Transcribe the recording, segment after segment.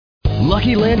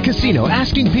Lucky Land Casino,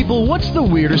 asking people, what's the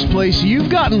weirdest place you've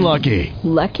gotten lucky?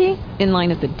 Lucky? In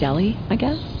line at the deli, I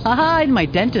guess? Aha, in my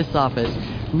dentist's office.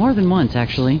 More than once,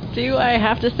 actually. Do I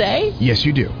have to say? Yes,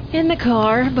 you do. In the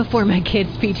car before my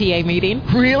kids' PTA meeting.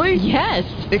 Really? Yes.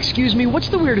 Excuse me, what's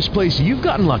the weirdest place you've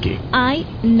gotten lucky? I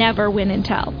never win and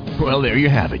tell. Well, there you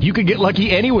have it. You can get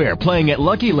lucky anywhere, playing at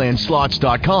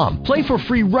LuckyLandSlots.com. Play for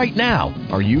free right now.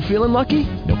 Are you feeling lucky?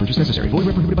 No purchase necessary. Void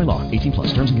where prohibited by law. 18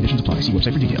 plus. Terms and conditions apply. See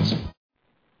website for details.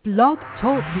 Blog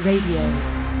Talk Radio.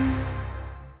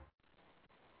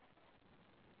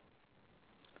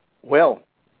 Well,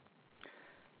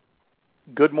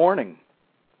 good morning.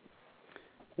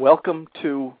 Welcome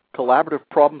to Collaborative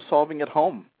Problem Solving at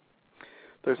Home.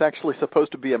 There's actually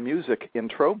supposed to be a music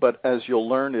intro, but as you'll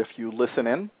learn if you listen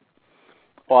in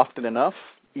often enough,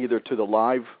 either to the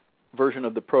live version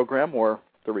of the program or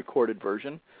the recorded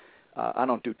version, I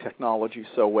don't do technology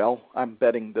so well. I'm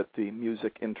betting that the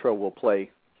music intro will play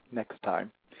next time.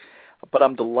 But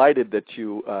I'm delighted that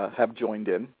you have joined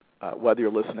in, whether you're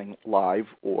listening live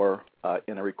or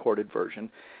in a recorded version.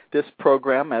 This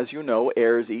program, as you know,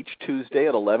 airs each Tuesday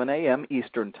at 11 a.m.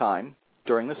 Eastern Time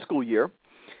during the school year.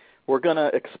 We're going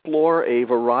to explore a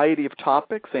variety of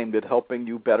topics aimed at helping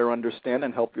you better understand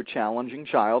and help your challenging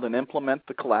child and implement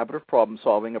the collaborative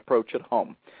problem-solving approach at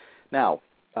home. Now,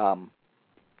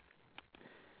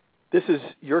 this is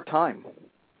your time.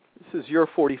 This is your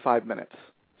 45 minutes.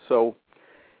 So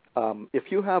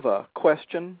if you have a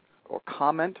question or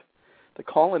comment, the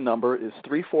call-in number is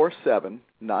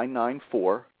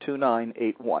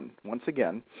 347-994-2981. Once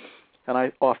again, and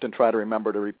I often try to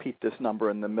remember to repeat this number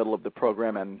in the middle of the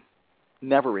program and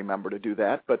never remember to do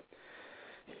that, but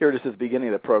here it is at the beginning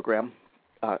of the program,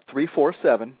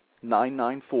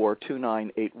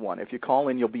 347-994-2981. If you call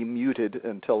in, you'll be muted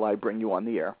until I bring you on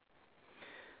the air.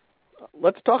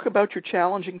 Let's talk about your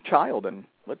challenging child, and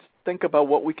let's think about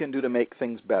what we can do to make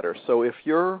things better. So if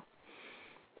you're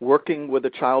working with a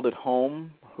child at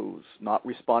home who's not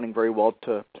responding very well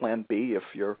to Plan B, if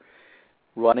you're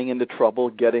running into trouble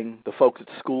getting the folks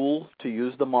at school to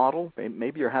use the model,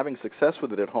 maybe you're having success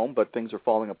with it at home, but things are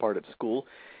falling apart at school.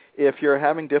 If you're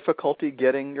having difficulty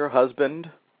getting your husband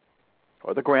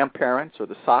or the grandparents or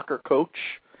the soccer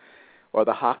coach or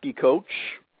the hockey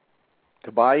coach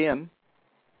to buy in,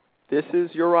 this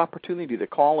is your opportunity to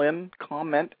call in,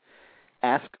 comment,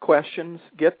 ask questions,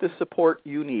 get the support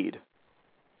you need.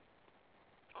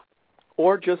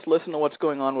 Or just listen to what's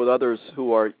going on with others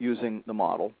who are using the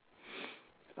model.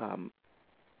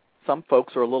 Some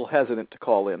folks are a little hesitant to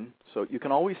call in, so you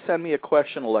can always send me a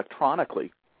question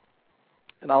electronically,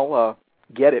 and I'll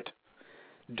get it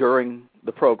during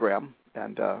the program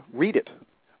and read it.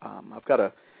 I've got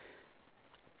a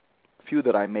few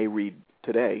that I may read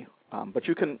today, but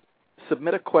you can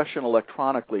submit a question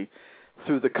electronically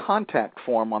through the contact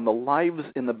form on the Lives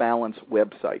in the Balance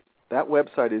website. That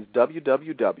website is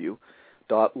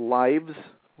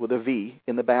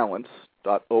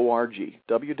www.livesinthebalance.org,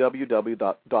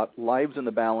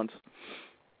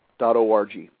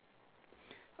 www.livesinthebalance.org.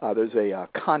 There's a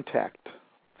contact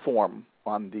form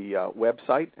on the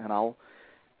website, and I'll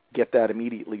get that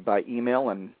immediately by email.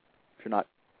 And if you're not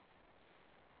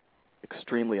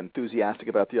extremely enthusiastic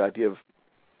about the idea of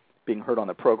being heard on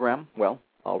the program, well,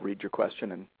 I'll read your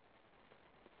question and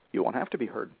you won't have to be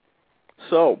heard.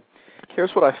 So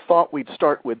here's what I thought we'd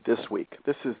start with this week.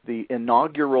 This is the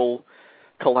inaugural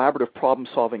Collaborative Problem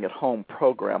Solving at Home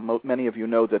program. Many of you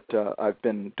know that I've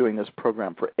been doing this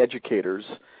program for educators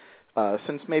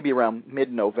since maybe around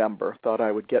mid-November. Thought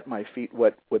I would get my feet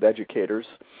wet with educators,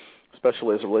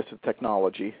 especially as it relates to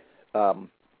technology. And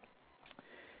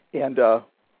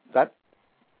that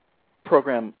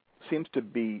program seems to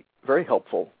be very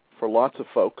helpful for lots of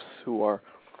folks who are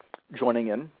joining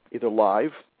in, either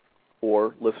live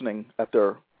or listening at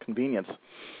their convenience.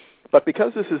 But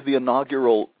because this is the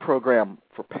inaugural program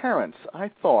for parents,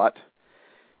 I thought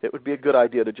it would be a good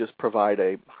idea to just provide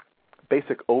a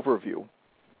basic overview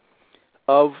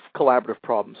of collaborative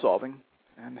problem solving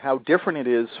and how different it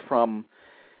is from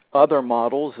other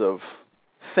models of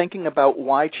thinking about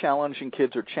why challenging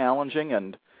kids are challenging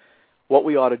and what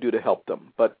we ought to do to help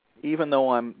them. But even though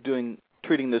I'm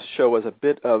treating this show as a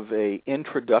bit of a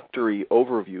introductory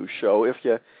overview show, if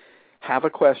you have a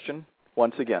question,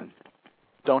 once again,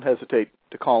 don't hesitate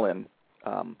to call in.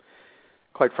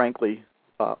 Quite frankly,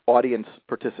 audience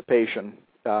participation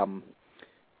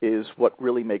is what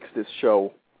really makes this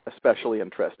show especially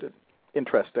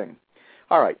interesting.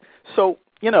 All right, so,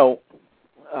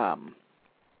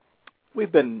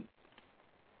 we've been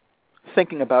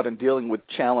thinking about and dealing with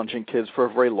challenging kids for a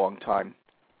very long time.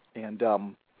 And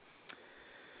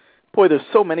Boy, there's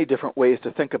so many different ways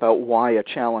to think about why a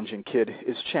challenging kid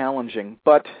is challenging,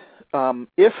 but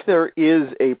if there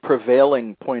is a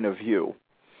prevailing point of view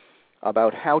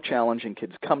about how challenging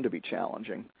kids come to be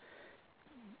challenging,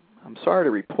 I'm sorry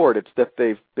to report it's that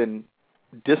they've been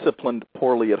disciplined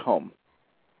poorly at home.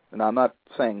 And I'm not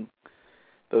saying,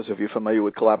 those of you familiar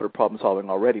with collaborative problem solving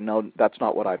already know that's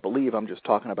not what I believe. I'm just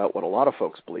talking about what a lot of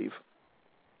folks believe.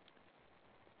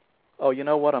 Oh, you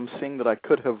know what? I'm seeing that I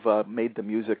could have made the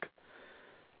music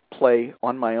play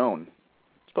on my own.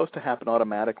 It's supposed to happen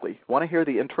automatically. Want to hear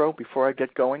the intro before I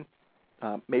get going?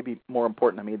 Maybe more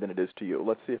important to me than it is to you.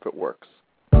 Let's see if it works.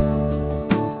 At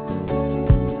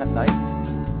night.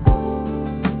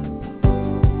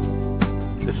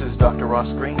 This is Dr. Ross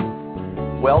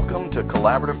Greene. Welcome to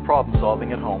Collaborative Problem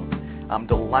Solving at Home. I'm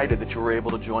delighted that you were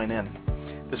able to join in.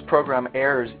 This program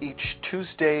airs each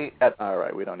Tuesday at... All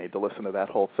right, we don't need to listen to that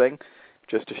whole thing,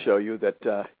 just to show you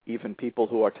that even people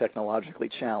who are technologically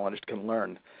challenged can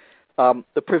learn.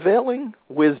 The prevailing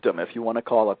wisdom, if you want to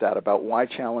call it that, about why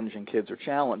challenging kids are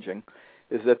challenging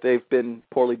is that they've been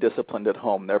poorly disciplined at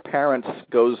home. Their parents,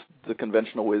 goes the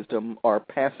conventional wisdom, are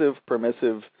passive,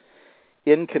 permissive,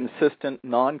 inconsistent,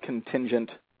 non-contingent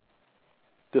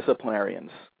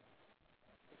disciplinarians.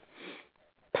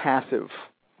 Passive.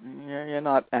 You're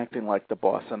not acting like the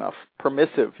boss enough.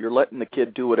 Permissive. You're letting the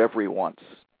kid do whatever he wants.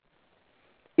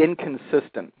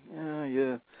 Inconsistent.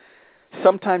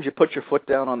 Sometimes you put your foot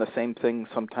down on the same thing,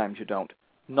 sometimes you don't.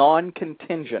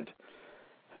 Non-contingent.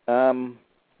 The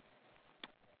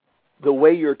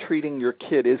way you're treating your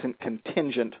kid isn't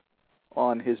contingent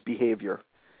on his behavior.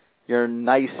 You're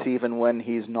nice even when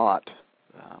he's not.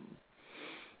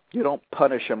 You don't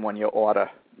punish him when you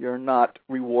oughta. You're not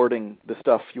rewarding the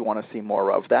stuff you want to see more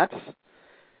of. That's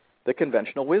the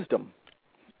conventional wisdom.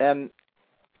 And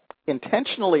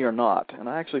intentionally or not, and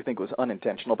I actually think it was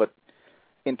unintentional, but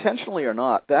intentionally or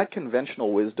not, that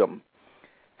conventional wisdom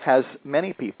has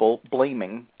many people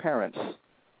blaming parents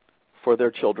for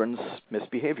their children's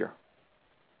misbehavior.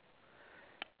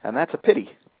 And that's a pity,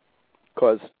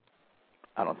 because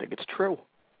I don't think it's true.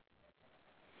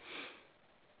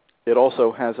 It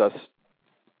also has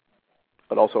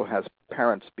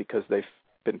parents, because they've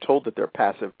been told that they're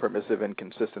passive, permissive,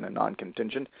 inconsistent, and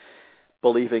non-contingent,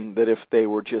 believing that if they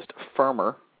were just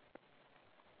firmer,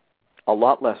 a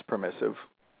lot less permissive,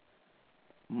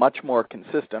 much more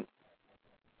consistent,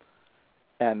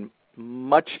 and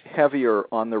much heavier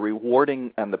on the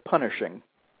rewarding and the punishing,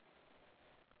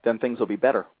 then things will be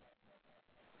better.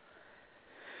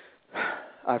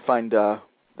 I find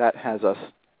that has us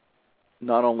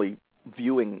not only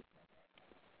viewing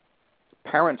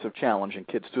parents of challenging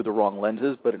kids through the wrong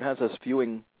lenses, but it has us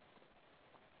viewing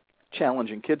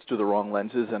challenging kids through the wrong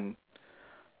lenses and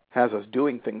has us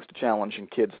doing things to challenging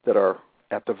kids that are,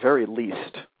 at the very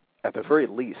least,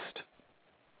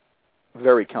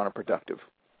 very counterproductive.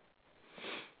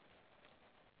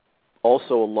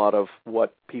 Also, a lot of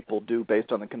what people do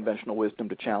based on the conventional wisdom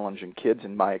to challenging kids,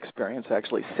 in my experience,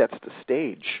 actually sets the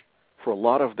stage for a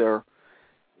lot of their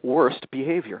worst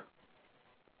behavior.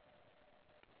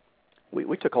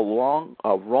 We took a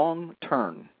wrong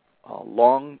turn a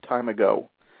long time ago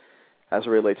as it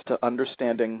relates to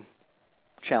understanding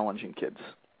challenging kids.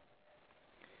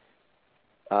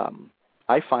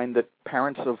 I find that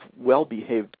parents of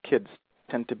well-behaved kids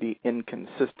tend to be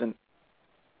inconsistent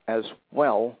as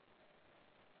well.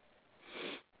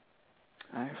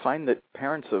 I find that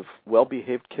parents of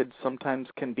well-behaved kids sometimes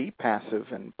can be passive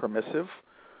and permissive,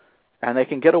 and they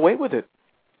can get away with it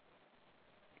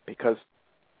because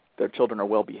their children are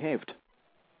well-behaved.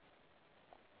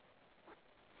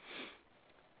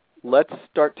 Let's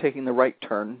start taking the right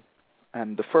turn,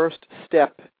 and the first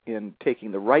step in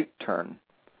taking the right turn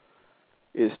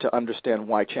is to understand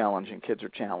why challenging kids are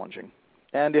challenging.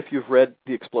 And if you've read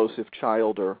The Explosive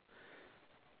Child or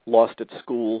Lost at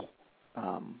School,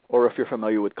 or if you're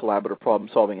familiar with collaborative problem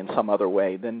solving in some other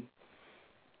way, then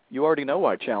you already know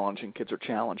why challenging kids are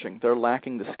challenging. They're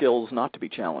lacking the skills not to be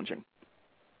challenging.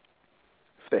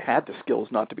 If they had the skills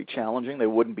not to be challenging, they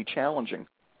wouldn't be challenging.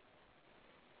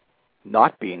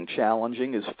 Not being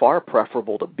challenging is far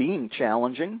preferable to being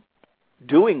challenging.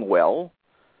 Doing well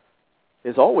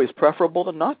is always preferable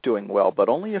to not doing well, but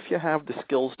only if you have the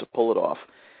skills to pull it off.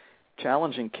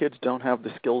 Challenging kids don't have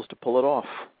the skills to pull it off.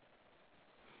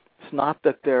 It's not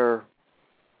that they're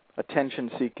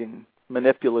attention-seeking,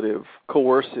 manipulative,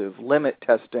 coercive,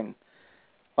 limit-testing,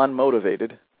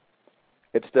 unmotivated.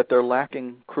 It's that they're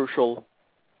lacking crucial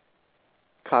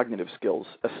cognitive skills,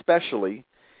 especially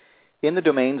in the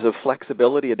domains of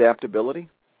flexibility, adaptability,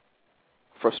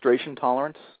 frustration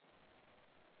tolerance,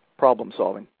 problem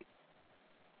solving.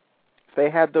 If they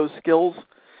had those skills,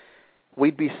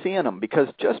 we'd be seeing them, because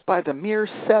just by the mere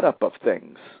setup of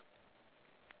things,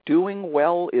 doing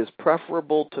well is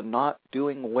preferable to not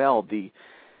doing well. The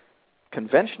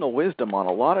conventional wisdom on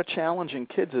a lot of challenging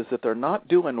kids is that they're not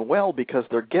doing well because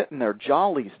they're getting their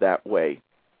jollies that way.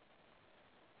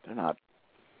 They're not.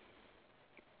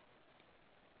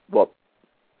 Well,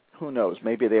 who knows?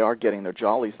 Maybe they are getting their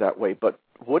jollies that way, but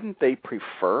wouldn't they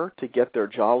prefer to get their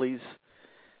jollies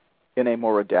in a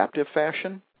more adaptive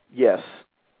fashion? Yes.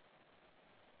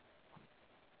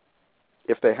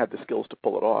 If they had the skills to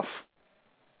pull it off.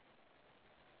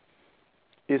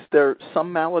 Is there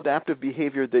some maladaptive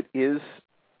behavior that is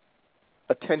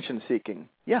attention-seeking?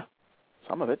 Yeah,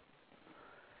 some of it.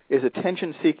 Is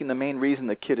attention-seeking the main reason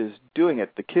the kid is doing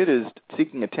it? The kid is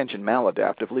seeking attention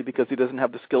maladaptively because he doesn't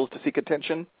have the skills to seek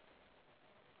attention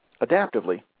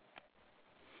adaptively.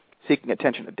 Seeking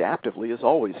attention adaptively is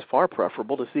always far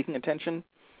preferable to seeking attention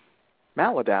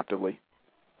maladaptively,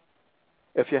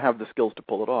 if you have the skills to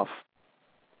pull it off.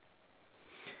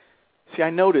 See, I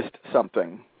noticed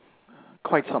something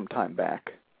quite some time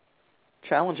back.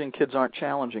 Challenging kids aren't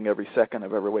challenging every second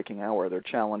of every waking hour. They're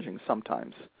challenging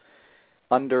sometimes,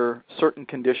 under certain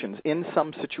conditions, in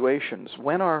some situations.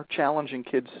 When are challenging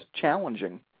kids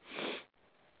challenging?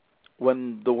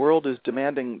 When the world is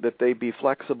demanding that they be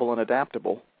flexible and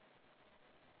adaptable,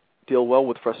 deal well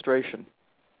with frustration,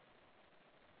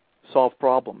 solve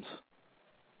problems.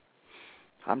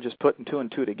 I'm just putting two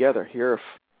and two together here. If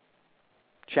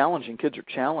challenging kids are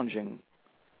challenging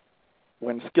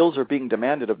when skills are being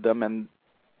demanded of them, and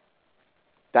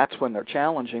that's when they're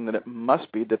challenging, then it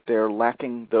must be that they're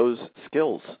lacking those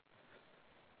skills.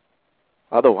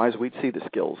 Otherwise, we'd see the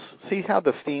skills. See how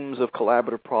the themes of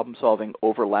collaborative problem solving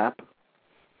overlap?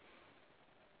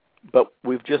 But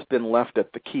we've just been left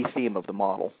at the key theme of the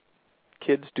model.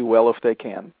 Kids do well if they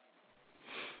can.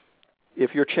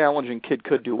 If your challenging kid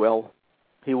could do well,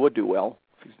 he would do well.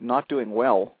 If he's not doing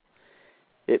well,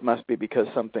 it must be because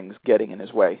something's getting in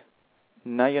his way.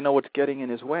 Now you know what's getting in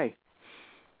his way.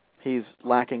 He's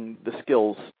lacking the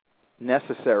skills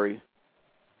necessary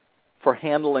for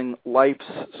handling life's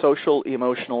social,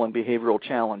 emotional, and behavioral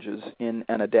challenges in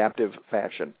an adaptive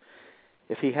fashion.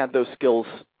 If he had those skills,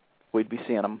 we'd be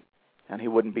seeing them, and he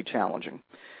wouldn't be challenging.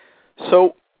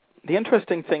 So the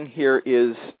interesting thing here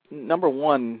is, number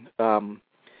one,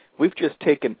 we've just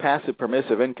taken passive,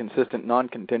 permissive, inconsistent,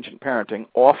 non-contingent parenting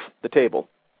off the table.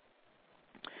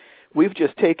 We've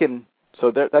just taken, so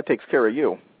that takes care of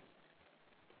you.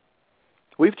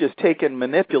 We've just taken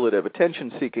manipulative,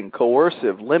 attention-seeking,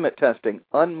 coercive, limit testing,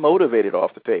 unmotivated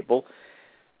off the table.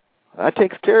 That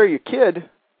takes care of your kid.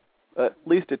 At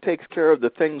least it takes care of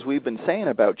the things we've been saying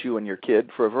about you and your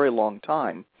kid for a very long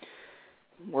time.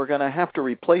 We're going to have to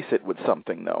replace it with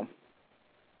something, though.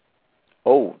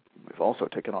 Oh, we've also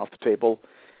taken off the table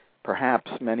perhaps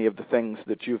many of the things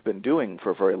that you've been doing for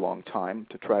a very long time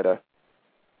to try to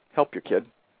help your kid.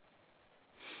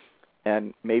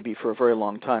 And maybe for a very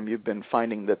long time you've been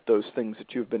finding that those things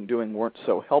that you've been doing weren't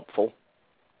so helpful.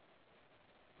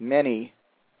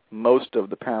 Most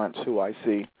of the parents who I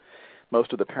see,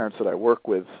 most of the parents that I work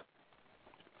with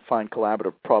find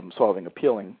collaborative problem solving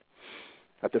appealing,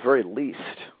 at the very least,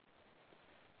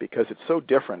 because it's so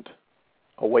different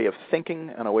a way of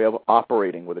thinking and a way of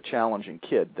operating with a challenging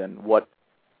kid than what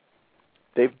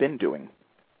they've been doing.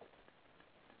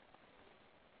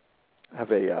 I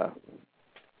have a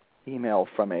email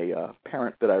from a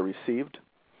parent that I received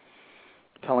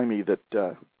telling me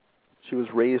that she was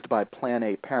raised by Plan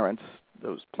A parents.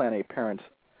 Those Plan A parents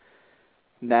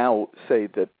now say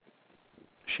that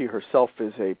she herself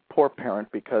is a poor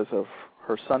parent because of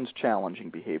her son's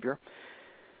challenging behavior.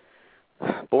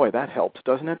 Boy, that helps,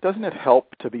 doesn't it? Doesn't it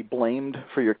help to be blamed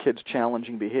for your kid's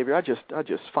challenging behavior? I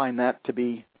just find that to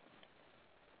be,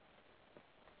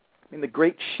 the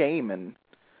great shame in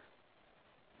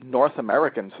North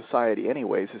American society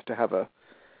anyways is to have a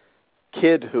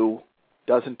kid who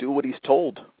doesn't do what he's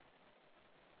told.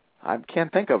 I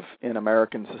can't think of in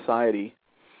American society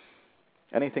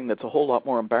anything that's a whole lot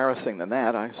more embarrassing than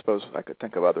that. I suppose I could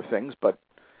think of other things, but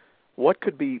what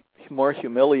could be more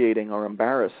humiliating or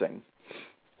embarrassing,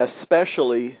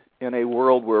 especially in a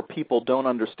world where people don't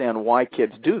understand why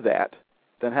kids do that,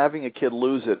 than having a kid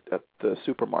lose it at the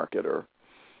supermarket or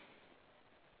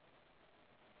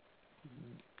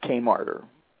Kmart or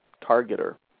Target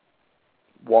or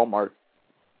Walmart.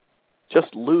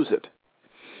 Just lose it.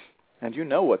 And you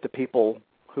know what the people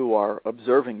who are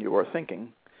observing you are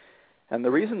thinking. And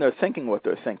the reason they're thinking what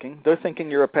they're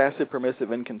thinking you're a passive,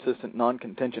 permissive, inconsistent,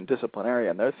 non-contingent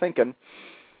disciplinarian. They're thinking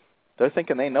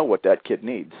they know what that kid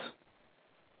needs.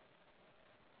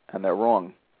 And they're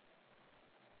wrong.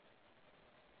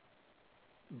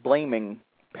 blaming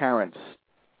parents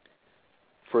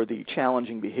for the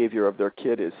challenging behavior of their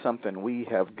kid is something we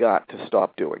have got to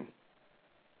stop doing.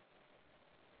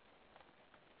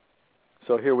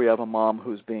 So here we have a mom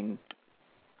who's being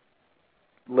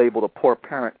labeled a poor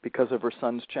parent because of her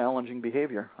son's challenging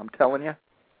behavior. I'm telling you,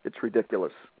 it's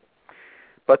ridiculous.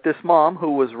 But this mom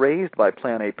who was raised by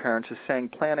Plan A parents is saying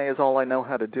Plan A is all I know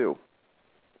how to do.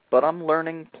 But I'm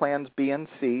learning Plans B and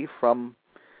C from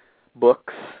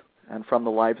books and from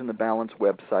the Lives in the Balance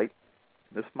website.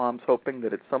 This mom's hoping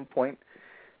that at some point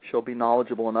she'll be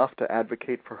knowledgeable enough to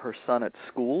advocate for her son at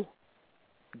school,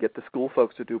 get the school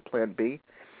folks to do Plan B,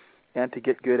 and to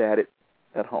get good at it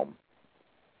at home.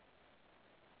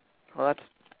 Well, that's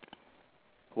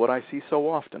what I see so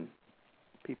often.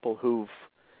 People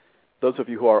those of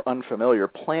you who are unfamiliar,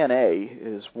 Plan A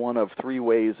is one of three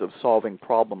ways of solving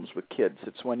problems with kids.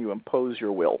 It's when you impose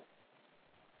your will.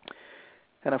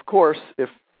 And of course, if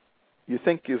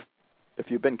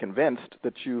you've been convinced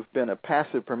that you've been a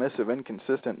passive, permissive,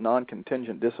 inconsistent,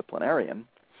 non-contingent disciplinarian,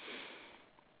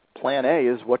 Plan A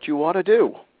is what you ought to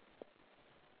do.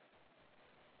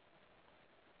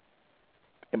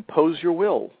 Impose your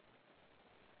will.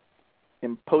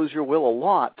 Impose your will a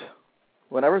lot.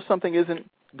 Whenever something isn't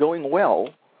going well,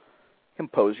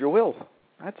 impose your will.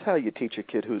 That's how you teach a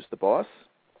kid who's the boss.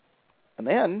 And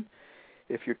then,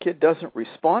 if your kid doesn't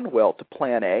respond well to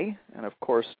Plan A, and of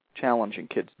course challenging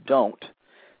kids don't,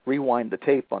 rewind the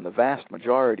tape on the vast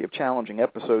majority of challenging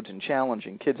episodes and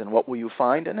challenging kids, and what will you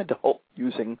find? An adult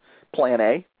using Plan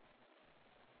A.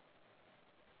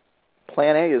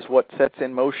 Plan A is what sets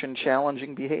in motion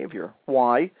challenging behavior.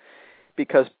 Why?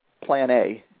 Because Plan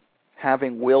A,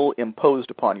 having will imposed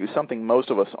upon you, something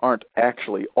most of us aren't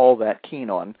actually all that keen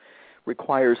on,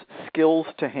 requires skills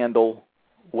to handle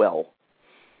well.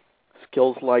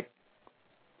 Skills like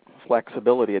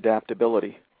flexibility,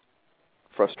 adaptability,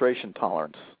 frustration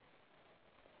tolerance,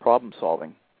 problem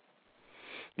solving.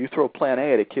 You throw Plan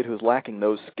A at a kid who's lacking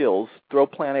those skills, throw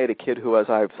Plan A at a kid who, as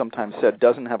I've sometimes said,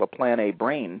 doesn't have a Plan A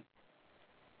brain,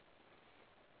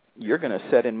 you're going to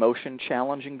set in motion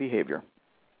challenging behavior.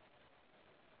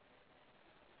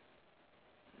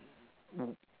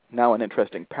 Now, an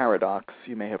interesting paradox,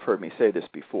 you may have heard me say this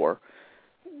before.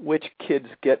 Which kids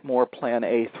get more Plan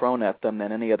A thrown at them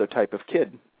than any other type of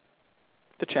kid?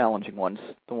 The challenging ones,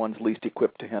 the ones least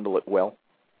equipped to handle it well.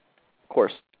 Of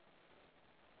course,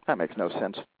 that makes no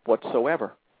sense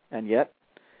whatsoever. And yet,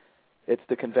 it's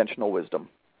the conventional wisdom.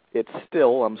 It's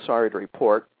still, I'm sorry to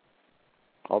report,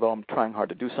 although I'm trying hard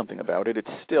to do something about it, it's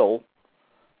still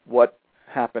what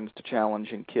happens to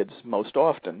challenging kids most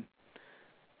often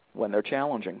when they're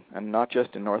challenging, and not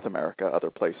just in North America, other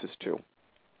places too.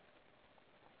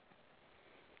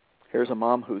 Here's a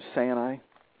mom who's saying, I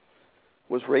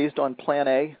was raised on Plan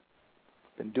A,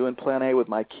 been doing Plan A with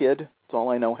my kid, it's all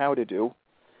I know how to do,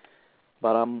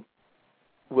 but I'm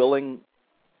willing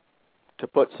to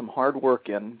put some hard work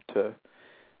in to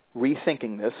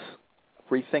rethinking this,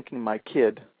 rethinking my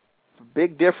kid.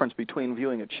 Big difference between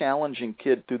viewing a challenging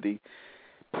kid through the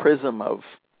prism of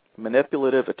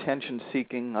manipulative,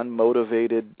 attention-seeking,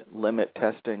 unmotivated,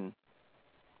 limit-testing,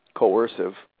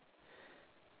 coercive,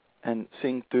 and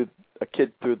seeing through a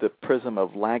kid through the prism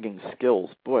of lagging skills.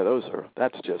 Boy,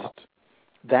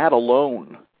 that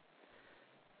alone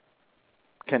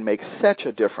can make such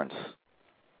a difference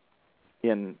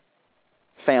in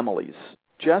families.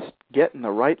 Just getting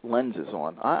the right lenses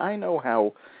on. I know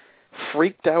how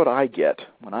freaked out I get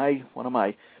when one of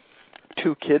my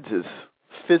two kids is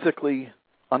physically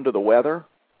under the weather.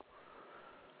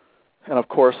 And of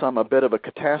course, I'm a bit of a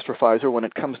catastrophizer when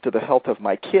it comes to the health of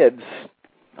my kids.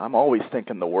 I'm always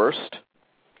thinking the worst.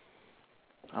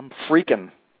 I'm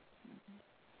freaking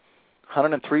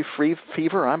 103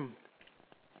 fever.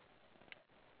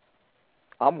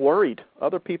 I'm worried.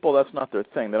 Other people, that's not their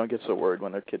thing. They don't get so worried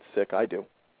when their kid's sick. I do.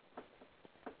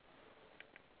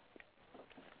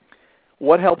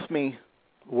 What helps me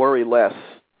worry less?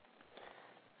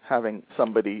 Having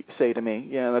somebody say to me,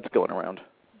 yeah, that's going around.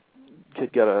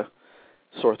 Kid got a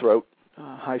sore throat,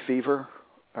 high fever,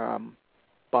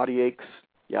 body aches,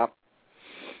 yep.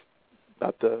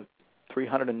 About the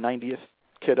 390th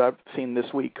kid I've seen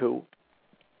this week who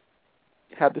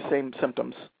had the same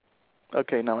symptoms.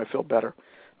 Okay, now I feel better.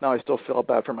 Now I still feel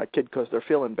bad for my kid because they're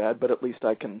feeling bad, but at least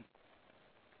I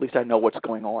know what's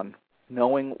going on.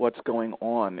 Knowing what's going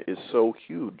on is so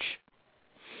huge.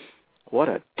 What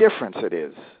a difference it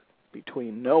is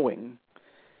between knowing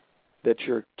that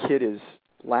your kid is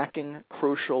lacking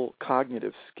crucial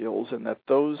cognitive skills and that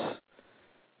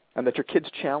your kid's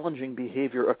challenging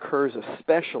behavior occurs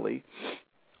especially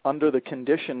under the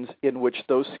conditions in which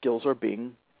those skills are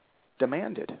being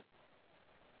demanded,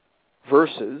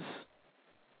 versus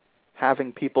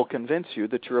having people convince you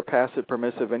that you're a passive,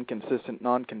 permissive, inconsistent,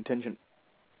 non-contingent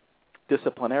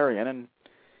disciplinarian and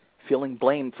feeling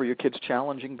blamed for your kid's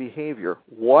challenging behavior.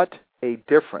 What a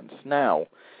difference. Now,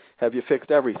 have you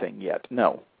fixed everything yet?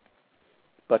 No.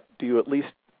 But do you at least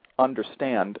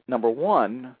understand, number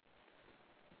one,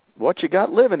 what you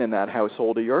got living in that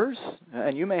household of yours?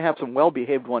 And you may have some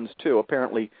well-behaved ones too.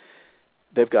 Apparently,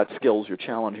 they've got skills your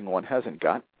challenging one hasn't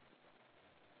got.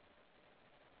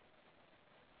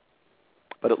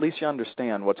 But at least you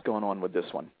understand what's going on with this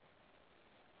one.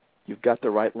 You've got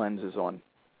the right lenses on.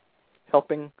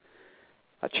 Helping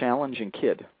a challenging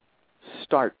kid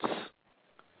starts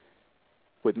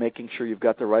with making sure you've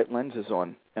got the right lenses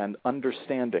on and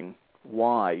understanding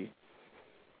why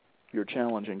your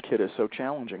challenging kid is so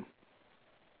challenging.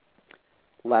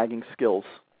 Lagging skills,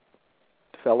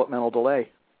 developmental delay.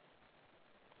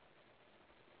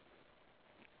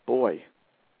 Boy,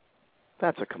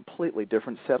 that's a completely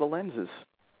different set of lenses.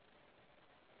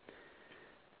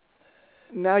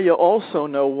 Now you also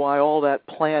know why all that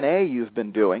Plan A you've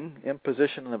been doing,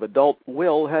 imposition of adult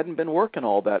will, hadn't been working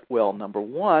all that well. Number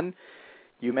one,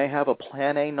 you may have a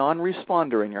Plan A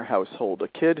non-responder in your household, a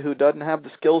kid who doesn't have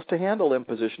the skills to handle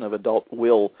imposition of adult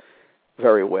will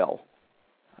very well.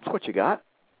 That's what you got.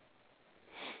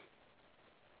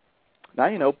 Now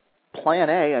you know Plan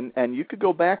A, and you could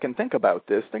go back and think about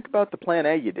this. Think about the Plan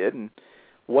A you did and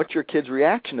what your kid's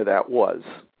reaction to that was.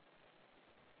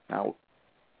 Now,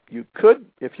 you could,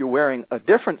 if you're wearing a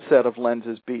different set of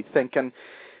lenses, be thinking,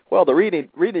 well, the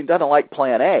reading doesn't like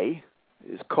Plan A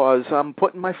is because I'm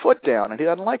putting my foot down, and he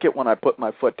doesn't like it when I put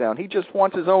my foot down. He just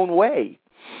wants his own way.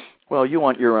 Well, you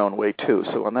want your own way too,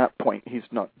 so on that point, he's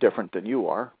not different than you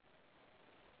are.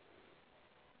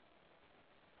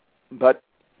 But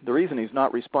the reason he's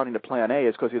not responding to Plan A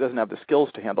is because he doesn't have the skills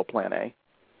to handle Plan A.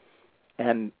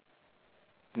 And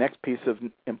next piece of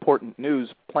important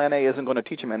news, Plan A isn't going to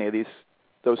teach him any of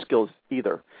those skills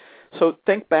either. So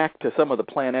think back to some of the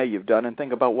Plan A you've done and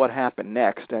think about what happened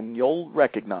next, and you'll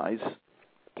recognize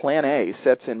Plan A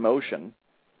sets in motion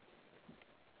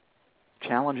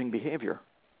challenging behavior.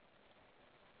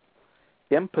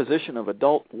 Imposition of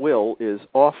adult will is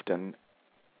often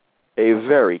a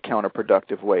very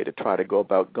counterproductive way to try to go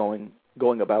about going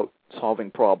about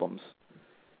solving problems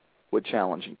with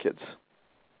challenging kids.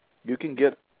 You can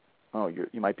get,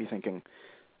 you might be thinking,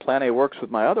 Plan A works with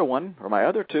my other one or my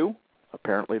other two.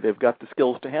 Apparently they've got the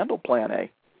skills to handle Plan A.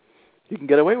 You can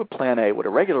get away with Plan A with a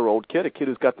regular old kid, a kid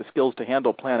who's got the skills to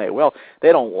handle Plan A. Well,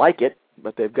 they don't like it,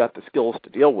 but they've got the skills to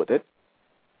deal with it.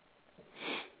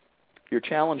 Your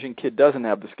challenging kid doesn't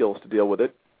have the skills to deal with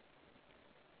it,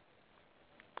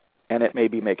 and it may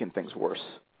be making things worse.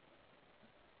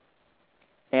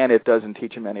 And it doesn't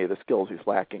teach him any of the skills he's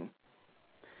lacking.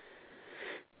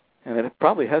 And it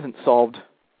probably hasn't solved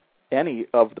any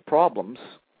of the problems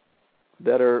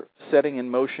that are setting in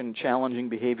motion challenging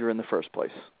behavior in the first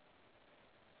place.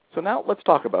 So now let's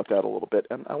talk about that a little bit.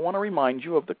 And I want to remind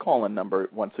you of the call-in number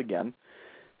once again.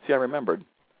 See, I remembered.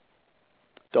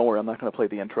 Don't worry, I'm not going to play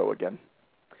the intro again.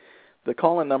 The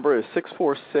call-in number is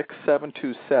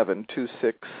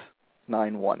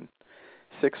 646-727-2691.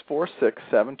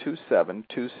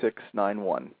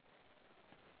 646-727-2691.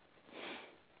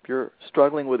 If you're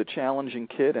struggling with a challenging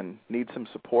kid and need some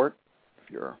support, if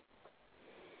you're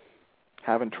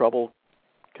having trouble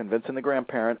convincing the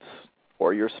grandparents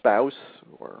or your spouse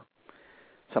or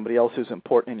somebody else who's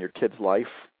important in your kid's life,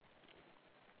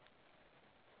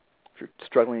 if you're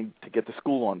struggling to get the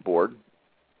school on board,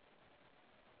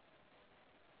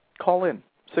 call in,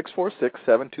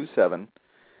 646-727-2691.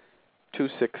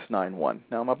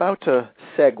 Now, I'm about to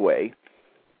segue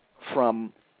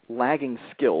from lagging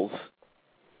skills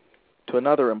to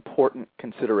another important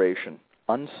consideration,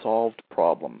 unsolved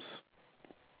problems.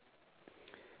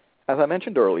 As I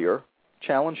mentioned earlier,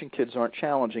 challenging kids aren't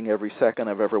challenging every second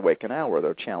of every waking hour.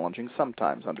 They're challenging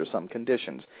sometimes under some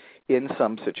conditions, in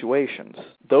some situations.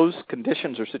 Those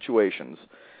conditions or situations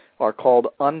are called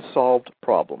unsolved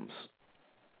problems.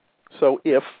 So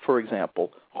if, for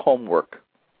example, homework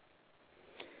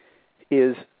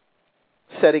is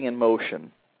setting in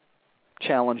motion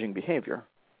challenging behavior,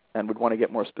 and we'd want to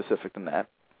get more specific than that,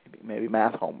 maybe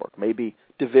math homework, maybe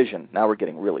division, now we're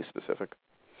getting really specific,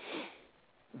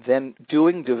 then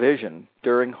doing division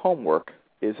during homework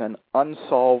is an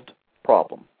unsolved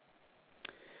problem.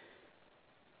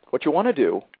 What you want to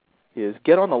do is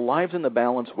get on the Lives in the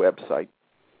Balance website,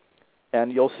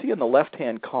 and you'll see in the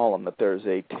left-hand column that there's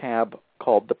a tab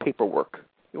called the paperwork.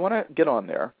 You want to get on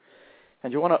there,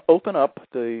 and you want to open up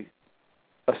the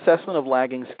assessment of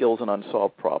lagging skills and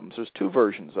unsolved problems. There's two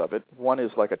versions of it. One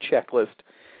is like a checklist.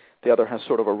 The other has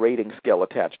sort of a rating scale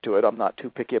attached to it. I'm not too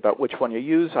picky about which one you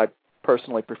use. I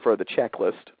personally prefer the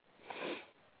checklist.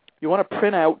 You want to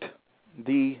print out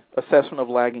the assessment of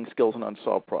lagging skills and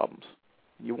unsolved problems.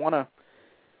 You want to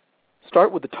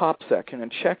start with the top section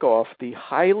and check off the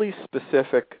highly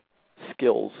specific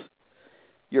skills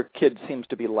your kid seems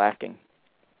to be lacking.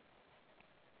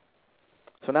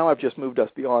 So now I've just moved us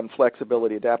beyond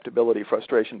flexibility, adaptability,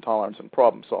 frustration, tolerance, and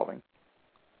problem solving.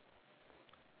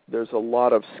 There's a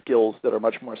lot of skills that are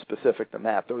much more specific than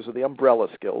that. Those are the umbrella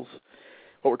skills.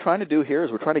 What we're trying to do here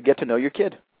is we're trying to get to know your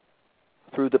kid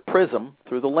through the prism,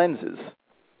 through the lenses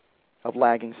of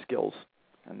lagging skills.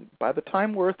 And by the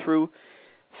time we're through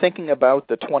thinking about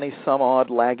the 20-some-odd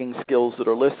lagging skills that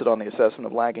are listed on the assessment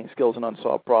of lagging skills and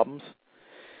unsolved problems,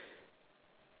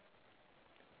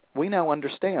 we now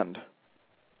understand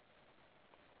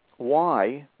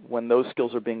why, when those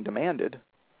skills are being demanded,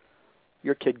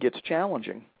 your kid gets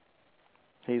challenging.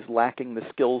 He's lacking the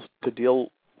skills to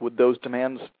deal with those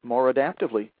demands more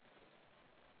adaptively.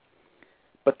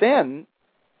 But then,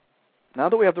 now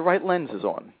that we have the right lenses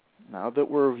on, now that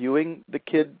we're viewing the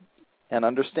kid and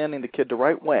understanding the kid the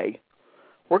right way,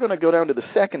 we're going to go down to the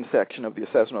second section of the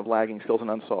assessment of lagging skills and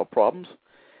unsolved problems,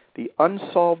 the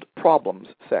unsolved problems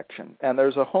section. And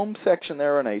there's a home section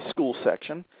there and a school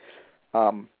section.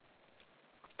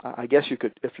 I guess you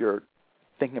could, if you're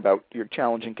thinking about your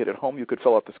challenging kid at home, you could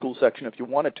fill out the school section if you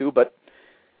wanted to, but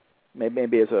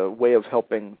maybe as a way of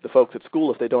helping the folks at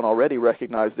school, if they don't already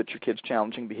recognize that your kid's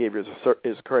challenging behavior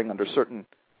is occurring under certain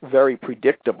very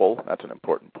predictable, that's an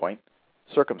important point,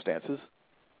 circumstances.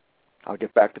 I'll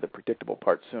get back to the predictable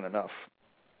part soon enough.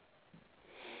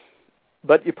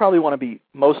 But you probably want to be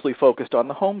mostly focused on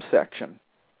the home section.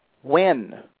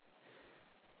 When?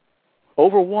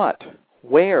 Over what?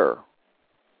 Where?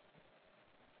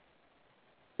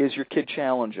 Is your kid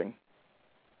challenging?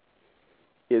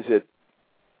 Is it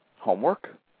homework?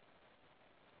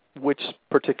 Which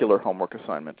particular homework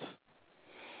assignments?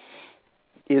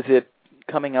 Is it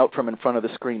coming out from in front of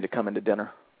the screen to come into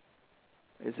dinner?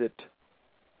 Is it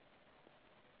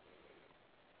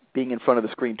being in front of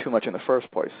the screen too much in the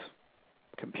first place?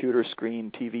 Computer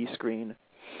screen, TV screen,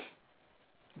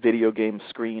 video game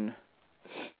screen.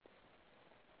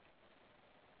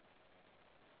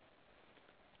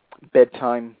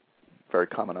 Bedtime, very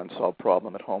common unsolved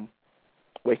problem at home.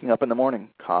 Waking up in the morning,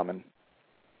 common.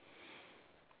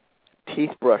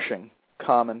 Teeth brushing,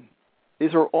 common.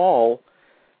 These are all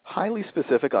highly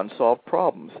specific unsolved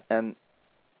problems, and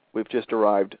we've just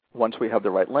arrived, once we have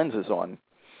the right lenses on,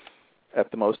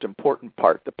 at the most important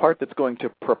part, the part that's going to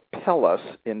propel us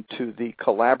into the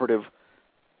collaborative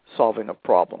solving of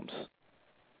problems.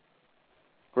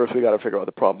 First, we've got to figure out what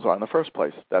the problems are in the first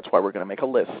place. That's why we're going to make a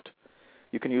list.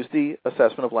 You can use the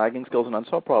assessment of lagging skills and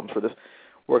unsolved problems for this.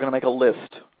 We're going to make a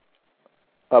list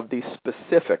of the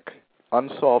specific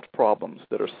unsolved problems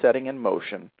that are setting in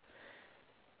motion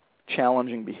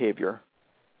challenging behavior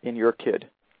in your kid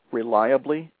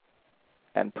reliably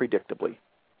and predictably.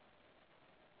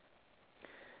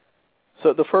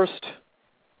 So the first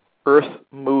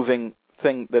earth-moving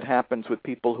thing that happens with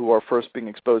people who are first being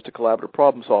exposed to collaborative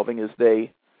problem solving is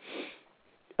they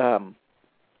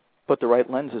put the right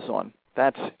lenses on.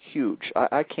 That's huge.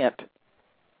 I can't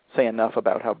say enough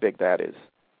about how big that is.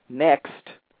 Next,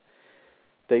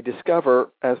 they discover,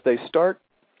 as they start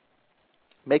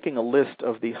making a list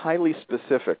of the highly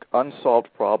specific unsolved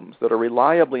problems that are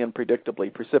reliably and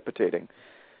predictably precipitating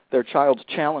their child's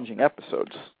challenging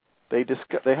episodes, they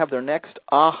have their next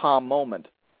aha moment.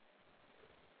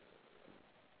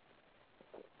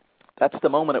 That's the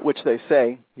moment at which they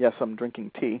say, yes, I'm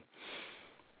drinking tea.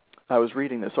 I was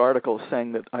reading this article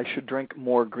saying that I should drink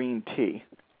more green tea.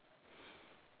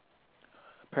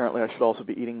 Apparently I should also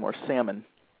be eating more salmon.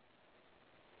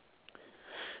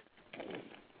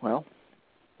 Well,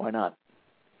 why not?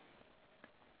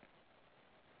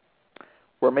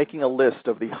 We're making a list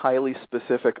of the highly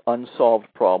specific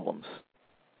unsolved problems.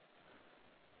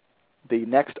 The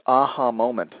next aha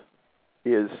moment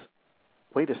is,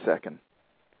 wait a second,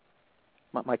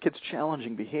 my kid's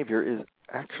challenging behavior is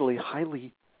actually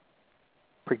highly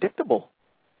predictable.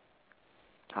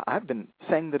 I've been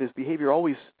saying that his behavior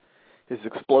always, his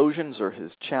explosions or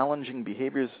his challenging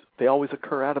behaviors, they always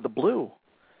occur out of the blue.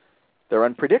 They're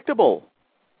unpredictable.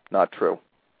 Not true.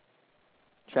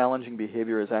 Challenging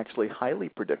behavior is actually highly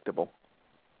predictable.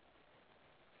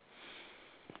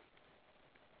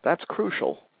 That's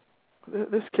crucial.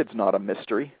 This kid's not a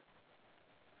mystery.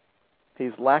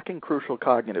 He's lacking crucial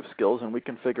cognitive skills, and we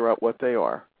can figure out what they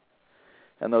are.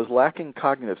 And those lacking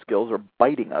cognitive skills are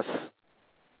biting us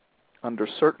under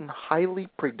certain highly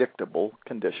predictable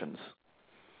conditions.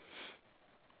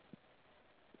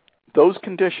 Those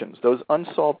conditions, those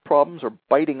unsolved problems, are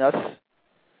biting us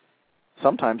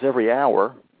sometimes every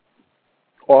hour,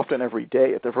 often every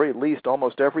day, at the very least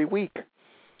almost every week.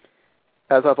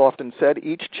 As I've often said,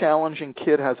 each challenging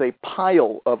kid has a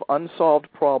pile of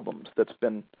unsolved problems that's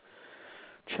been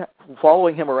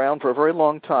following him around for a very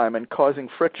long time and causing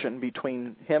friction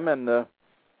between him and the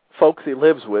folks he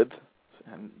lives with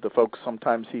and the folks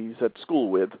sometimes he's at school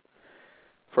with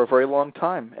for a very long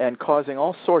time, and causing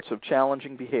all sorts of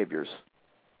challenging behaviors.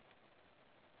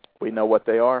 We know what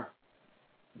they are.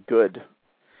 Good.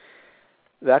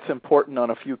 That's important on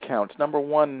a few counts. Number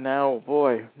one, now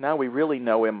we really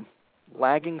know him.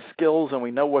 Lagging skills, and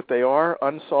we know what they are.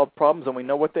 Unsolved problems, and we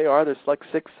know what they are. There's like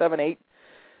 6, 7, 8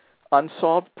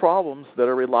 unsolved problems that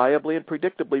are reliably and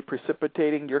predictably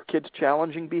precipitating your kid's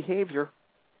challenging behavior.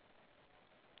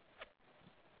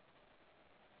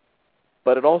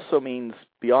 But it also means,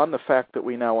 beyond the fact that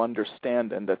we now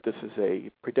understand and that this is a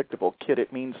predictable kid,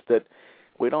 it means that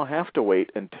we don't have to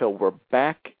wait until we're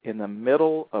back in the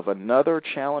middle of another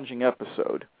challenging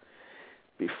episode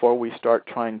before we start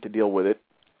trying to deal with it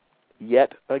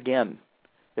yet again.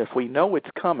 If we know it's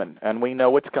coming, and we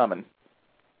know it's coming,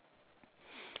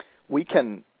 we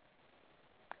can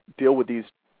deal with these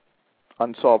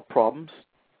unsolved problems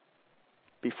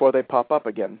before they pop up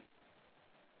again,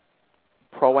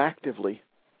 proactively.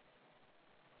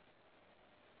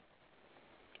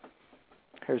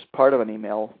 Here's part of an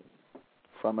email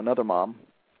from another mom.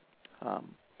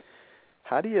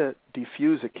 How do you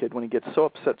defuse a kid when he gets so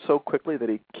upset so quickly that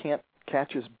he can't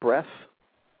catch his breath?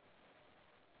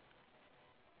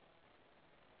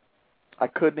 I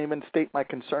couldn't even state my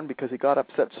concern because he got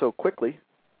upset so quickly.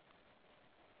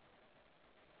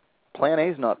 Plan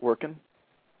A's not working.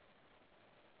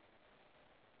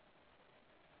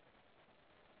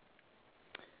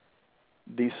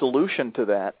 The solution to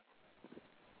that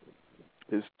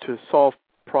is to solve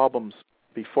problems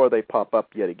before they pop up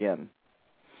yet again.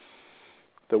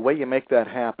 The way you make that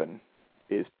happen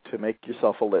is to make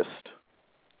yourself a list.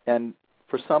 And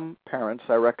for some parents,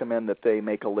 I recommend that they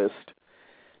make a list,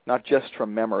 not just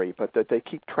from memory, but that they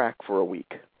keep track for a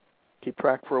week. Keep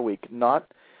track for a week, not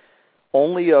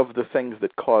only of the things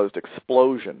that caused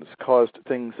explosions, caused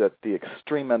things at the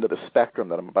extreme end of the spectrum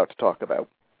that I'm about to talk about,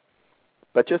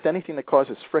 but just anything that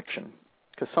causes friction.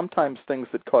 Because sometimes things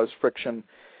that cause friction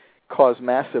cause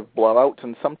massive blowouts,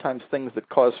 and sometimes things that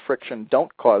cause friction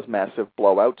don't cause massive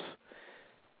blowouts.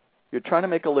 You're trying to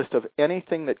make a list of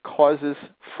anything that causes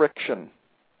friction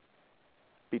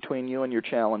between you and your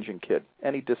challenging kid,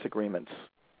 any disagreements,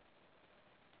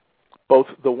 both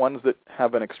the ones that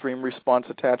have an extreme response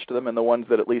attached to them and the ones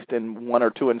that, at least in 1 or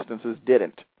 2 instances,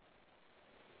 didn't.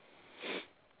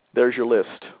 There's your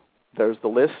list. There's the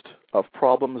list of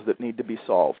problems that need to be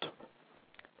solved.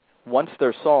 Once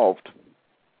they're solved,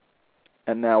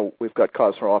 and now we've got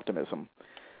cause for optimism,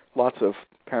 lots of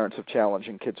parents of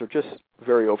challenging kids are just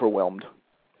very overwhelmed.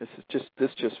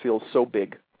 This just feels so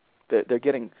big. They're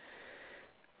getting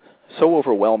so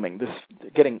overwhelming. They're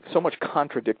getting so much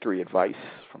contradictory advice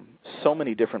from so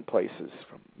many different places,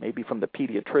 maybe from the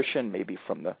pediatrician, maybe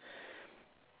from the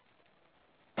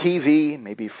TV,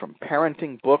 maybe from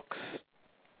parenting books.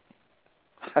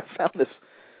 I found this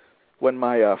when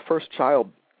my first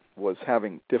child was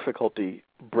having difficulty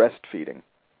breastfeeding.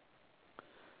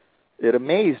 It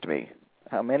amazed me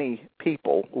how many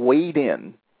people weighed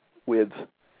in with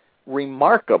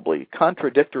remarkably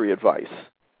contradictory advice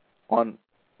on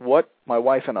what my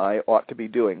wife and I ought to be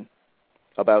doing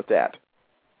about that.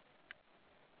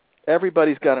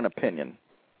 Everybody's got an opinion.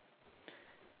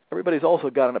 Everybody's also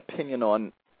got an opinion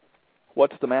on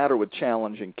what's the matter with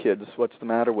challenging kids, what's the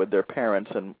matter with their parents,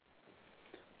 and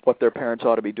what their parents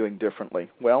ought to be doing differently.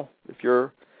 Well, if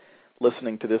you're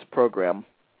listening to this program,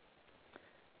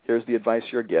 here's the advice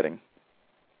you're getting.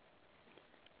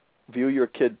 View your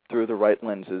kid through the right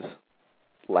lenses,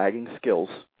 lagging skills.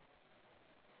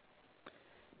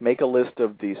 Make a list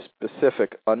of the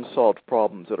specific unsolved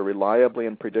problems that are reliably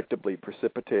and predictably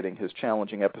precipitating his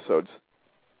challenging episodes.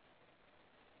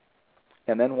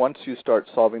 And then once you start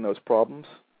solving those problems,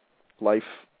 life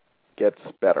gets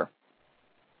better.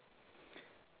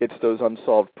 It's those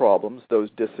unsolved problems, those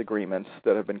disagreements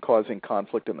that have been causing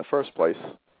conflict in the first place.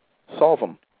 Solve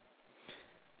them.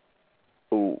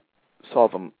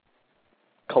 Solve them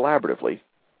collaboratively,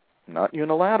 not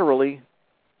unilaterally,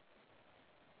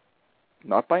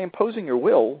 not by imposing your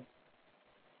will.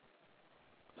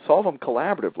 Solve them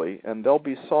collaboratively, and they'll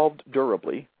be solved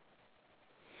durably,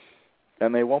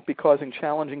 and they won't be causing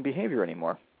challenging behavior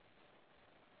anymore.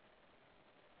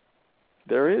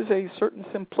 there is a certain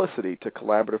simplicity to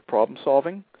collaborative problem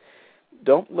solving.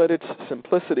 Don't let its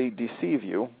simplicity deceive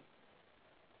you.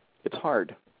 It's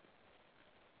hard.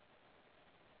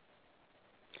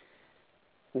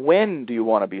 When do you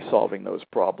want to be solving those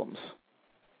problems?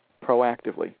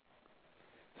 Proactively.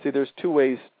 See, there's two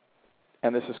ways,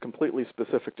 and this is completely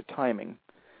specific to timing.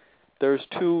 There's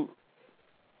two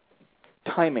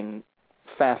timing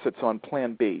facets on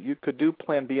Plan B. You could do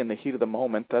Plan B in the heat of the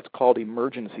moment. That's called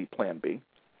emergency Plan B,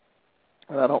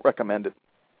 and I don't recommend it.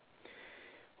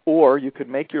 Or you could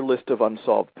make your list of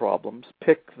unsolved problems,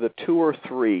 pick the 2 or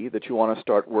 3 that you want to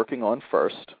start working on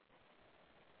first,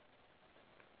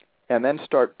 and then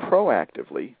start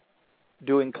proactively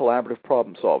doing collaborative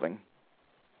problem solving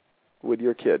with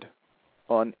your kid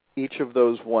on each of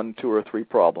those 1, 2, or 3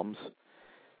 problems,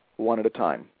 one at a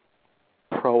time,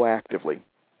 proactively.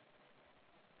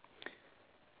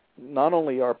 Not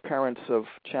only are parents of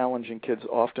challenging kids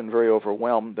often very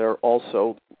overwhelmed, they're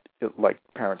also, like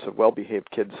parents of well-behaved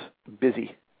kids,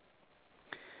 busy.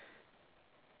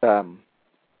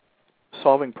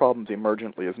 Solving problems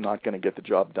emergently is not going to get the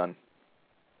job done,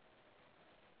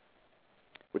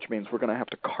 which means we're going to have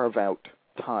to carve out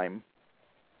time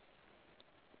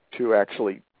to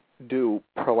actually do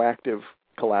proactive,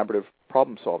 collaborative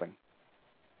problem solving.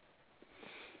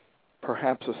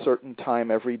 Perhaps a certain time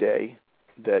every day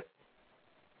that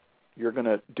you're going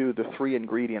to do the 3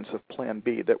 ingredients of Plan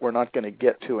B that we're not going to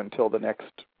get to until the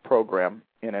next program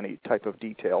in any type of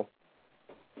detail.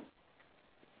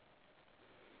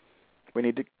 We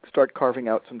need to start carving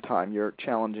out some time. Your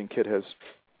challenging kid has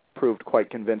proved quite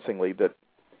convincingly that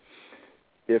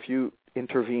if you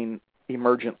intervene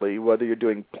emergently, whether you're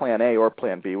doing Plan A or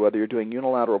Plan B, whether you're doing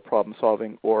unilateral problem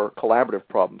solving or collaborative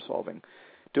problem solving,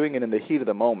 doing it in the heat of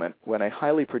the moment when a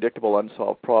highly predictable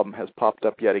unsolved problem has popped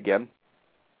up yet again,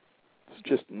 it's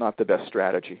just not the best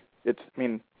strategy.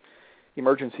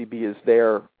 Emergency B is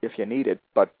there if you need it,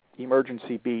 but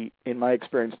emergency B, in my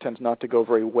experience, tends not to go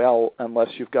very well unless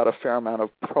you've got a fair amount of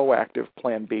proactive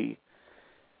Plan B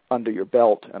under your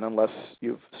belt and unless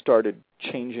you've started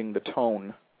changing the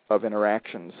tone of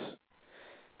interactions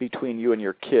between you and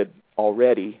your kid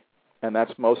already, and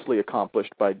that's mostly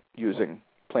accomplished by using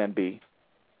Plan B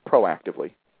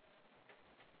proactively.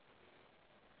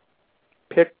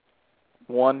 Pick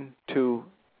 1, 2,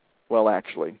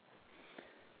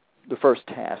 the first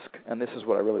task, and this is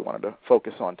what I really wanted to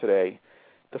focus on today.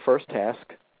 The first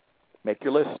task, make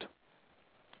your list.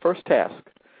 First task,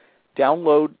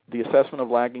 download the Assessment of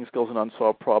Lagging Skills and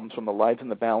Unsolved Problems from the Lives in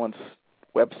the Balance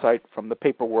website from the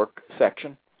paperwork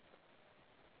section.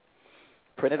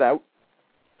 Print it out,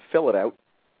 fill it out.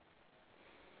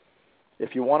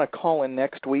 If you want to call in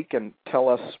next week and tell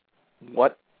us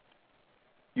what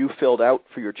you filled out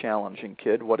for your challenging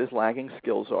kid, what his lagging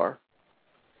skills are.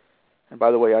 And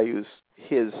by the way, I use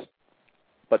his,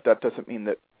 but that doesn't mean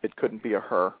that it couldn't be a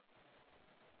her.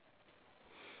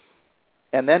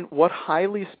 And then what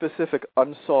highly specific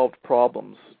unsolved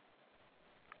problems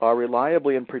are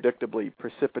reliably and predictably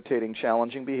precipitating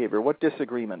challenging behavior? What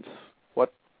disagreements?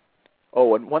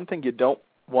 And one thing you don't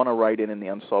want to write in the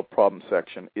unsolved problem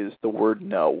section is the word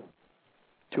no.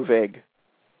 Too vague.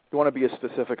 You want to be as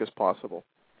specific as possible.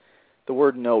 The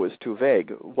word no is too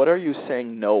vague. What are you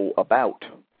saying no about?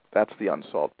 That's the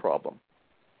unsolved problem.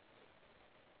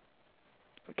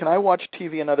 Can I watch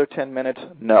TV another 10 minutes?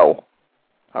 No.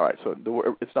 All right, so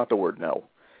it's not the word no.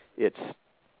 It's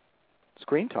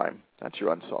screen time. That's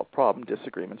your unsolved problem.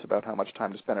 Disagreements about how much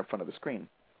time to spend in front of the screen.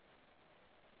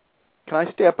 Can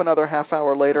I stay up another half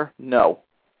hour later? No.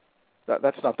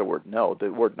 That's not the word no. The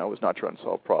word no is not your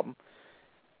unsolved problem.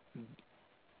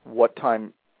 What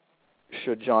time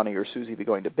should Johnny or Susie be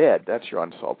going to bed? That's your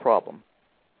unsolved problem.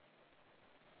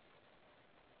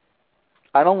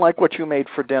 I don't like what you made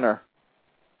for dinner.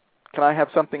 Can I have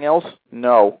something else?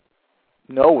 No.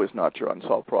 No is not your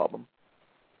unsolved problem.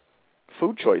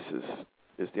 Food choices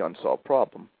is the unsolved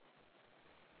problem.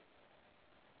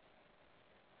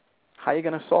 How are you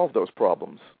going to solve those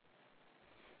problems?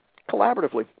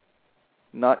 Collaboratively,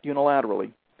 not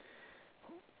unilaterally.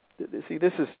 See,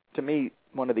 this is, to me,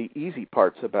 one of the easy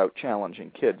parts about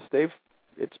challenging kids.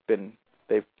 It's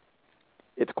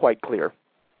quite clear.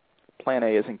 Plan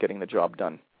A isn't getting the job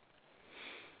done.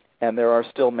 And there are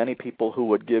still many people who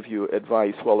would give you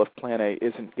advice, well, if Plan A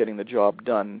isn't getting the job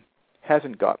done,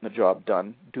 hasn't gotten the job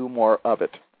done, do more of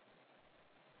it.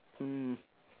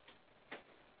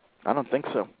 I don't think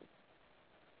so.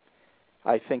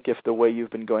 I think if the way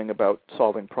you've been going about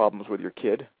solving problems with your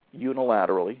kid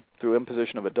unilaterally through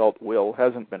imposition of adult will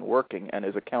hasn't been working and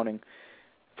is accounting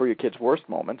for your kid's worst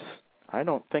moments, I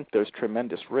don't think there's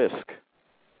tremendous risk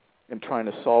in trying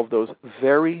to solve those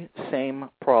very same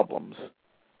problems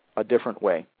a different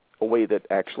way, a way that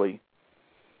actually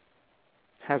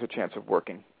has a chance of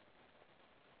working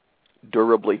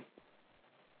durably.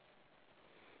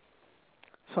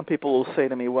 Some people will say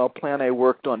to me, well, Plan A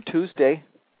worked on Tuesday.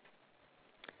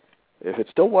 If it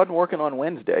still wasn't working on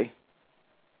Wednesday,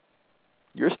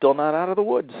 you're still not out of the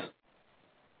woods.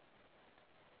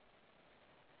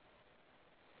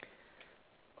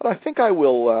 What I think I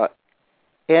will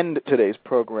end today's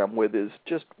program with is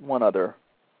just one other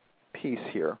piece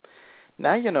here.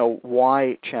 Now you know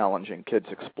why challenging kids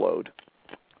explode.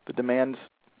 The demands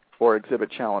or exhibit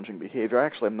challenging behavior.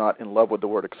 Actually, I'm not in love with the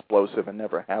word explosive and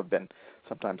never have been.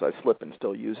 Sometimes I slip and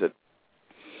still use it.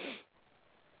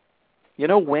 You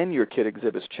know when your kid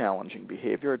exhibits challenging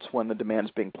behavior, it's when the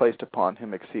demands being placed upon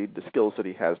him exceed the skills that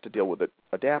he has to deal with it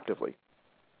adaptively,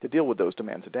 to deal with those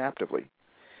demands adaptively.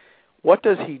 What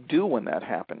does he do when that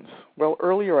happens? Well,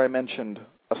 earlier I mentioned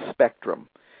a spectrum.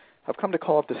 I've come to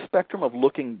call it the spectrum of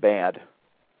looking bad.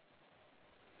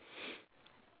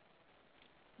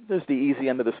 There's the easy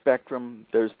end of the spectrum.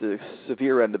 There's the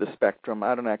severe end of the spectrum.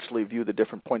 I don't actually view the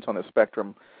different points on the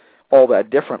spectrum all that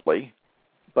differently.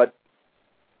 But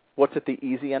what's at the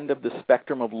easy end of the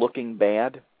spectrum of looking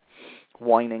bad?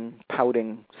 Whining,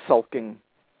 pouting, sulking,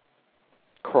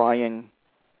 crying.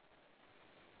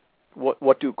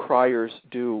 What do criers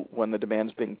do when the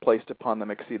demands being placed upon them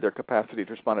exceed their capacity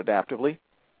to respond adaptively?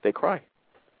 They cry.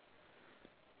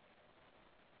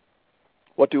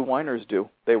 What do whiners do?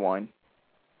 They whine.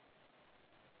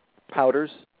 Pouters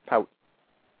pout.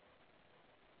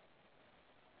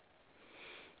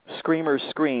 Screamers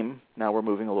scream. Now we're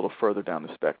moving a little further down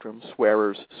the spectrum.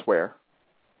 Swearers swear.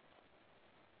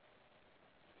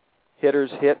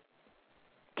 Hitters hit.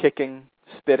 Kicking,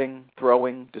 spitting,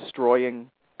 throwing,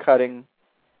 destroying, cutting.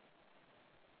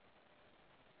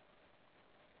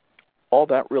 All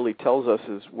that really tells us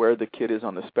is where the kid is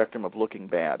on the spectrum of looking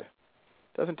bad.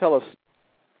 Doesn't tell us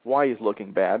why he's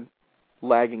looking bad.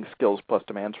 Lagging skills plus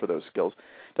demands for those skills.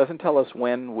 Doesn't tell us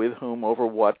when, with whom, over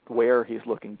what, where he's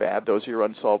looking bad. Those are your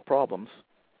unsolved problems.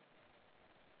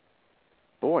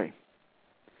 Boy,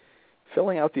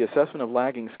 filling out the assessment of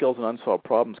lagging skills and unsolved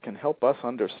problems can help us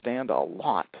understand a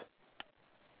lot.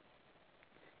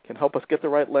 Can help us get the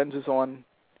right lenses on.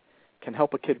 Can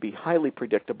help a kid be highly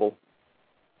predictable.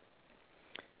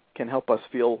 Can help us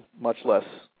feel much less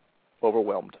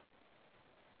overwhelmed.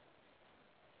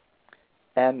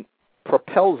 And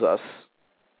propels us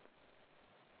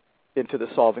into the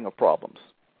solving of problems,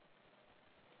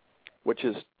 which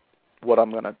is what I'm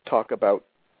going to talk about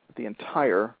the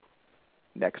entire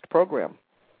next program.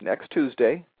 Next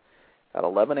Tuesday at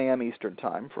 11 a.m. Eastern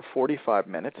Time for 45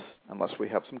 minutes, unless we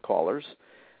have some callers,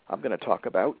 I'm going to talk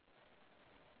about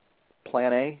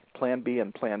Plan A, Plan B,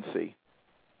 and Plan C.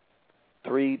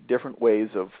 3 different ways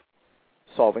of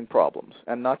solving problems,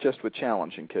 and not just with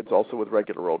challenging kids, also with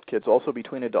regular old kids, also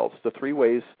between adults. The 3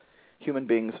 ways human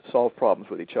beings solve problems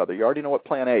with each other. You already know what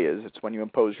Plan A is. It's when you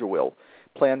impose your will.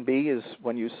 Plan B is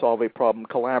when you solve a problem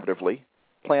collaboratively.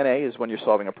 Plan A is when you're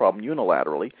solving a problem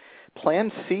unilaterally.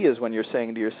 Plan C is when you're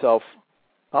saying to yourself,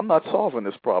 I'm not solving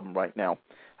this problem right now.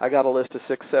 I got a list of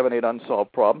 6, 7, 8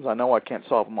 unsolved problems. I know I can't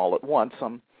solve them all at once.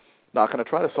 I'm not going to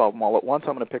try to solve them all at once.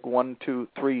 I'm going to pick 1, 2,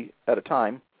 3 at a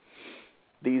time.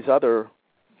 These other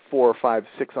 4, 5,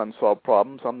 6 unsolved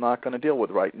problems I'm not going to deal with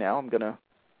right now. I'm going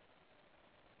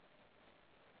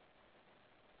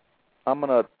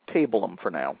to table them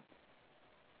for now.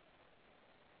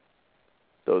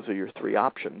 Those are your 3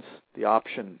 options. The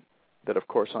option that, of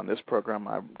course, on this program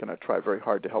I'm going to try very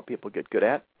hard to help people get good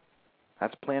at,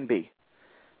 that's Plan B,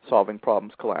 solving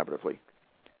problems collaboratively.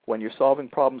 When you're solving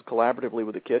problems collaboratively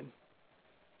with a kid,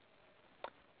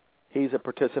 he's a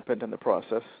participant in the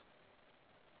process.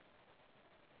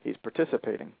 He's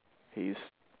participating. He's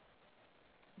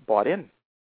bought in.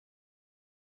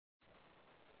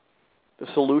 The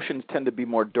solutions tend to be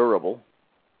more durable.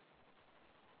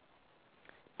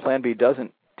 Plan B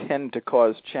doesn't tend to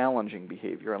cause challenging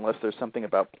behavior unless there's something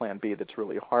about Plan B that's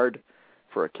really hard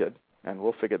for a kid, and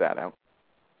we'll figure that out.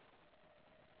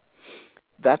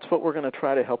 That's what we're going to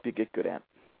try to help you get good at.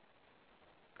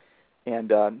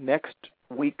 And next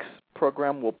week's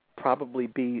program will probably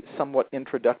be somewhat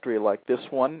introductory like this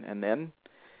one, and then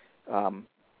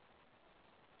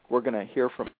we're going to hear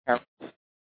from parents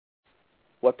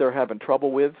what they're having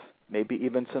trouble with, maybe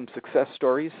even some success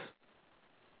stories.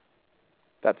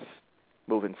 That's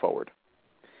moving forward.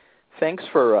 Thanks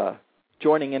for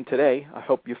joining in today. I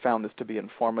hope you found this to be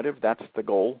informative. That's the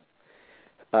goal.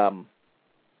 And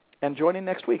join in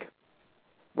next week,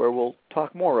 where we'll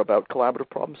talk more about collaborative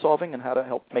problem solving and how to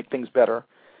help make things better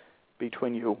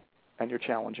between you and your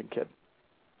challenging kid.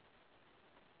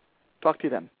 Talk to you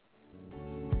then.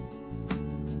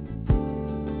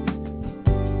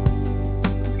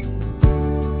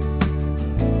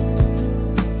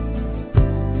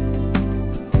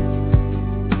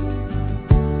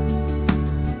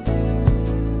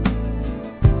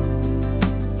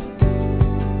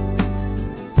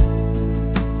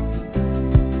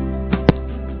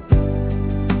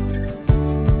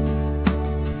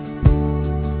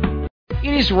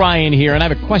 It is Ryan here, and I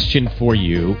have a question for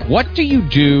you. What do you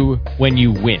do when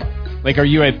you win? Like, are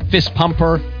you a fist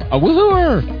pumper, a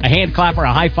woohooer, a hand clapper,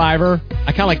 a high fiver?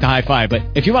 I kind of like the high five, but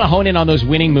if you want to hone in on those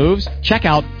winning moves, check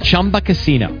out Chumba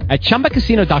Casino. At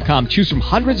ChumbaCasino.com, choose from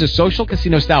hundreds of social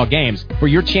casino-style games for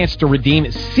your chance to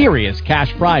redeem serious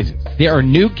cash prizes. There are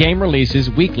new game releases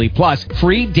weekly, plus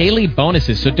free daily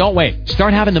bonuses, so don't wait.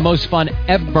 Start having the most fun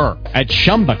ever at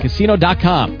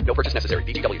ChumbaCasino.com. No purchase necessary.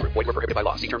 VGW. Void where prohibited by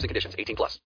law. See terms and conditions.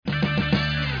 18+.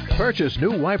 Purchase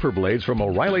new wiper blades from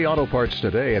O'Reilly Auto Parts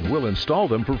today and we'll install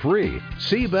them for free.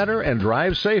 See better and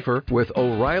drive safer with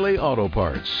O'Reilly Auto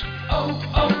Parts.